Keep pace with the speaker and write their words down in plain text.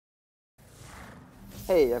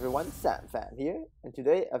Hey everyone, Pham here, and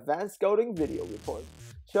today advanced scouting video report.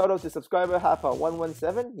 Shout out to subscriber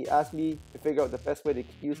Hapa117. He asked me to figure out the best way to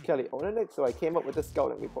use Kelly Olynyk, so I came up with a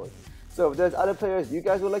scouting report. So if there's other players you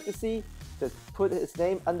guys would like to see, just put his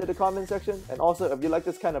name under the comment section. And also if you like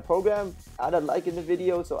this kind of program, add a like in the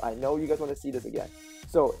video so I know you guys want to see this again.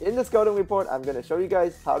 So in the scouting report, I'm going to show you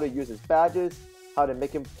guys how to use his badges, how to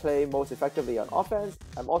make him play most effectively on offense.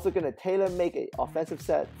 I'm also going to tailor make an offensive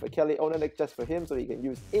set for Kelly Olynyk just for him so he can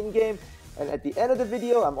use in-game. And at the end of the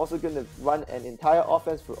video, I'm also going to run an entire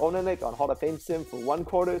offense for Olynyk on Hall of Fame Sim for 1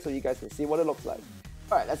 quarter so you guys can see what it looks like.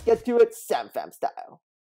 Alright, let's get to it Pham style.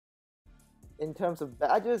 In terms of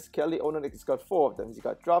badges, Kelly Olynyk has got 4 of them. He's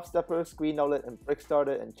got Drop Stepper, Screen Outlet, and Brick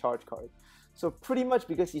Starter, and Charge Card. So pretty much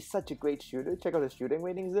because he's such a great shooter, check out his shooting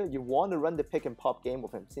ratings there, you want to run the pick and pop game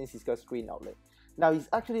with him since he's got Screen Outlet. Now he's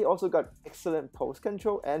actually also got excellent post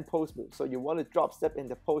control and post move, so you want to drop step in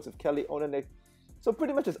the post of Kelly Olynyk. So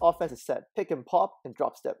pretty much his offense is set, pick and pop and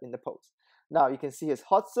drop step in the post. Now you can see his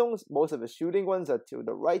hot zones, most of his shooting ones are to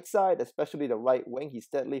the right side, especially the right wing. He's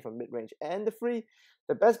deadly from mid-range and the free.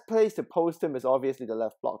 The best place to post him is obviously the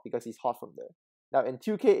left block because he's hot from there. Now in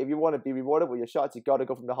 2K, if you want to be rewarded with your shots, you gotta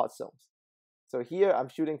go from the hot zones. So here I'm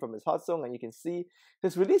shooting from his hot zone and you can see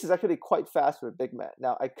his release is actually quite fast for a big man.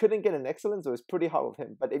 Now I couldn't get an excellent, so it's pretty hard with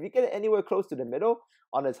him. But if you get it anywhere close to the middle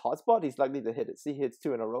on his hotspot, he's likely to hit it. See, he hits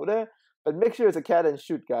 2 in a row there. But make sure it's a catch and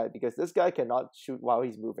shoot guy because this guy cannot shoot while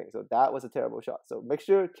he's moving. So that was a terrible shot. So make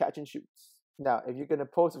sure catch and shoots. Now if you're going to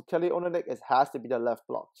post with Kelly Olynyk, it has to be the left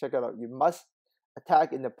block. Check it out. You must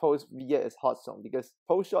attack in the post via his hot zone because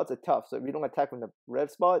post shots are tough. So if you don't attack from the red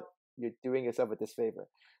spot, you're doing yourself a disfavor.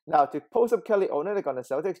 Now, to post up Kelly Olynyk on the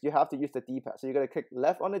Celtics, you have to use the D-pad. So you're going to click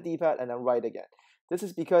left on the D-pad and then right again. This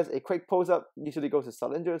is because a quick post-up usually goes to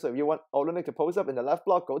Sullinger. So if you want Olynyk to post up in the left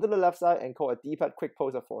block, go to the left side and call a D-pad quick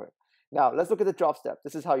post-up for him. Now, let's look at the drop step.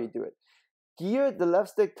 This is how you do it. Gear the left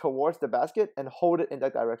stick towards the basket and hold it in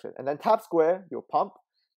that direction. And then tap square, you'll pump.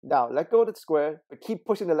 Now, let go of the square, but keep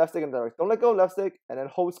pushing the left stick in the direction. Don't let go of left stick and then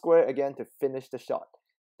hold square again to finish the shot.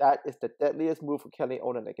 That is the deadliest move for Kelly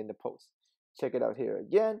Olynyk in the post. Check it out here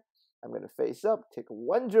again. I'm going to face up, take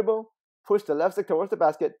 1 dribble, push the left stick towards the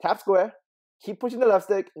basket, tap square, keep pushing the left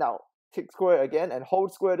stick. Now, tick square again and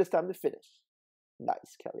hold square this time to finish.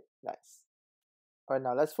 Nice, Kelly. Nice. Alright,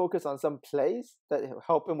 now let's focus on some plays that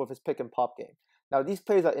help him with his pick and pop game. Now, these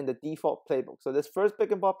plays are in the default playbook. So this first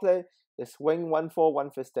pick and pop play is swing 1-4,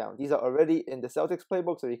 1 fist down. These are already in the Celtics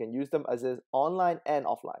playbook, so you can use them as is online and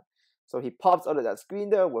offline. So he pops out of that screen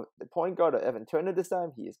there with the point guard or Evan Turner this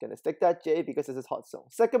time. He is going to stick that J because it's his hot zone.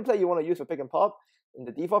 Second play you want to use for pick and pop in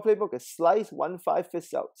the default playbook is slice 1-5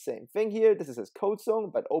 fist out. Same thing here. This is his code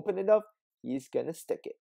zone, but open enough, he's going to stick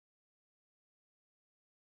it.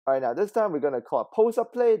 Alright, now this time we're going to call a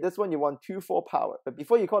post-up play. This one you want 2-4 power. But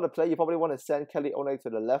before you call the play, you probably want to send Kelly Olynyk to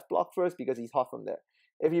the left block first because he's hot from there.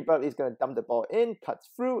 If you bet he's going to dump the ball in, cuts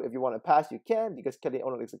through. If you want to pass, you can because Kelly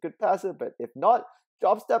Olynyk is a good passer. But if not,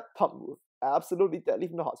 drop step, pump move. Absolutely deadly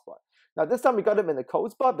from the hot spot. Now this time we got him in the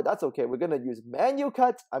cold spot, but that's okay. We're going to use manual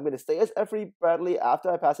cuts. I'm going to stay as Every Bradley after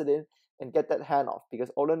I pass it in and get that handoff because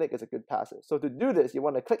Olynyk is a good passer. So to do this, you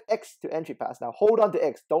want to click X to entry pass. Now hold on to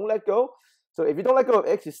X. Don't let go. So if you don't let go of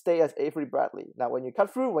X, you stay as Avery Bradley. Now when you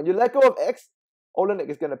cut through, when you let go of X, Olynyk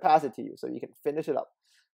is going to pass it to you so you can finish it up.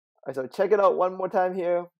 Alright, so check it out one more time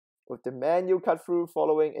here with the manual cut through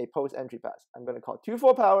following a post entry pass. I'm going to call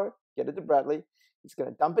 2-4 power, get it to Bradley. He's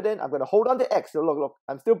going to dump it in. I'm going to hold on to X. So look,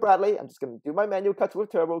 I'm still Bradley. I'm just going to do my manual cuts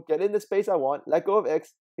with turbo, get in the space I want, let go of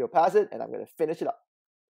X, he'll pass it, and I'm going to finish it up.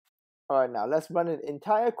 Alright, now let's run an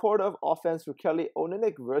entire quarter of offense for Kelly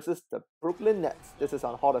Olynyk versus the Brooklyn Nets. This is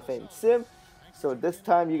on Hall of Fame Sim. So this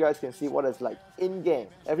time you guys can see what it's like in-game.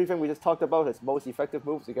 Everything we just talked about, his most effective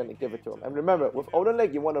moves, you're going to give it to him. And remember, with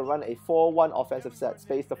Olynyk, you want to run a 4-1 offensive set,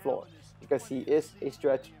 space the floor, because he is a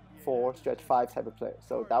stretch 4, stretch 5 type of player.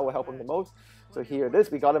 So that will help him the most. So here it is.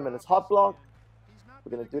 We got him in his hot block.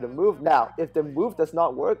 We're going to do the move. Now, if the move does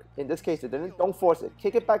not work, in this case it didn't, don't force it.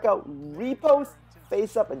 Kick it back out, repost,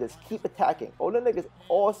 face up, and just keep attacking. Olynyk is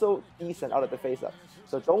also decent out of the face up.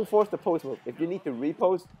 So don't force the post move. If you need to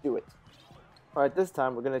repost, do it. Alright, this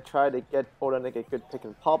time we're going to try to get Olynyk a good pick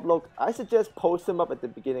and pop look. I suggest post him up at the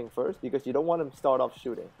beginning first because you don't want him to start off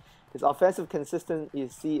shooting. His offensive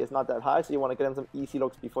consistency is not that high, so you want to get him some easy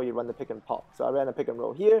looks before you run the pick and pop. So I ran a pick and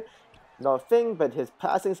roll here. Nothing, but his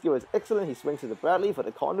passing skill is excellent. He swings to the Bradley for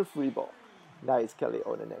the corner free ball. Nice, Kelly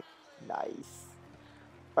Olynyk. Nice.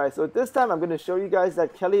 Alright, so this time I'm going to show you guys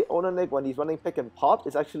that Kelly Olynyk, when he's running pick and pop,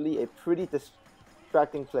 is actually a pretty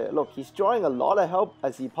distracting player. Look, he's drawing a lot of help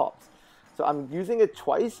as he pops. So I'm using it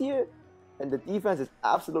twice here, and the defense is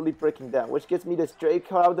absolutely breaking down, which gets me this Jay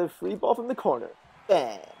Crowder free ball from the corner.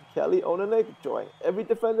 Bam! Kelly Olynyk drawing every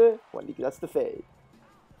defender when he gets the fade.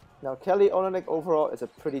 Now, Kelly Olynyk overall is a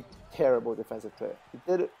pretty terrible defensive player. He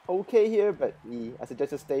did okay here, but I suggest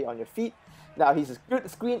to stay on your feet. Now, he's a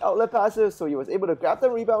good screen outlet passer, so he was able to grab the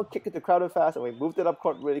rebound, kick it to Crowder fast, and we moved it up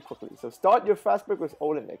court really quickly. So start your fast break with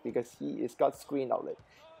Olynyk because he has got screen outlet.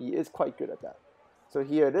 He is quite good at that. So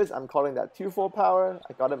here it is. I'm calling that 2-4 power.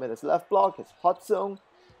 I got him in his left block, his hot zone.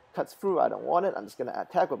 Cuts through. I don't want it. I'm just going to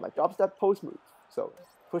attack with my drop step post move. So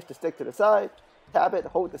push the stick to the side, tap it,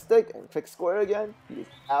 hold the stick, and click square again. He is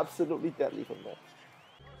absolutely deadly from there.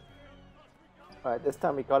 Alright, this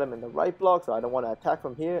time we got him in the right block, so I don't want to attack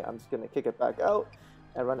from here. I'm just going to kick it back out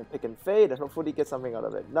and run a pick and fade, and hopefully get something out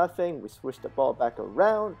of it. Nothing. We switch the ball back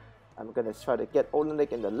around. I'm going to try to get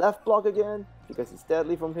Olynyk in the left block again because he's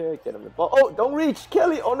deadly from here. Get him the ball. Oh, don't reach!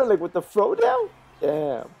 Kelly Olynyk with the throwdown?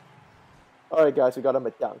 Damn. Alright guys, we got him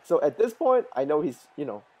a dunk. So at this point, I know he's,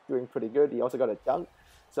 doing pretty good. He also got a dunk.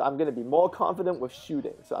 So I'm going to be more confident with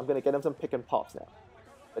shooting. So I'm going to get him some pick and pops now.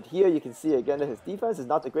 But here you can see again that his defense is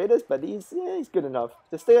not the greatest, but he's good enough.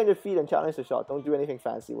 Just stay on your feet and challenge the shot. Don't do anything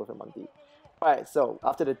fancy with him on D. Alright, so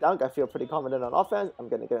after the dunk, I feel pretty confident on offense. I'm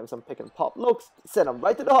going to get him some pick and pop looks. Send him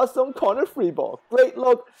right to the hot zone, corner free ball. Great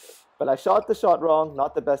look. But I shot the shot wrong.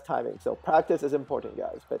 Not the best timing. So practice is important,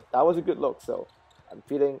 guys. But that was a good look. So I'm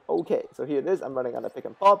feeling okay. So here it is. I'm running on a pick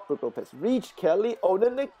and pop. Brook Lopez reach. Kelly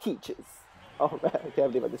Olynyk teaches. Oh man, I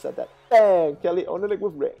can't believe I just said that. Bang! Kelly Olynyk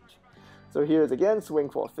with range. So here is again, swing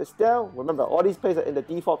for a fist down. Remember, all these plays are in the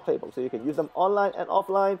default playbook, so you can use them online and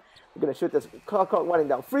offline. We're going to shoot this clock running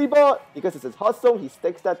down free ball. Because it's his hot zone, he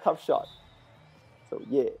stakes that tough shot. So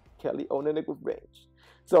yeah, Kelly Olynyk with range.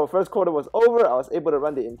 So first quarter was over. I was able to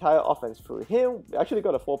run the entire offense through him. We actually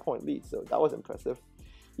got a 4-point lead, so that was impressive.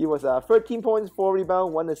 He was 13 points, 4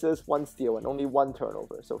 rebounds, 1 assist, 1 steal, and only 1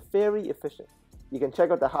 turnover. So very efficient. You can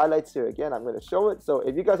check out the highlights here again. I'm going to show it. So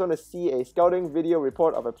if you guys want to see a scouting video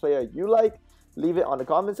report of a player you like, leave it on the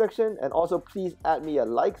comment section. And also please add me a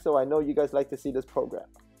like so I know you guys like to see this program.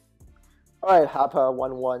 Alright,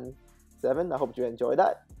 Hapa117. I hope you enjoyed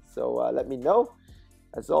that. So let me know.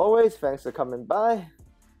 As always, thanks for coming by.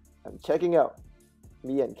 I'm checking out.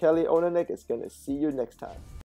 Me and Kelly Olynyk is going to see you next time.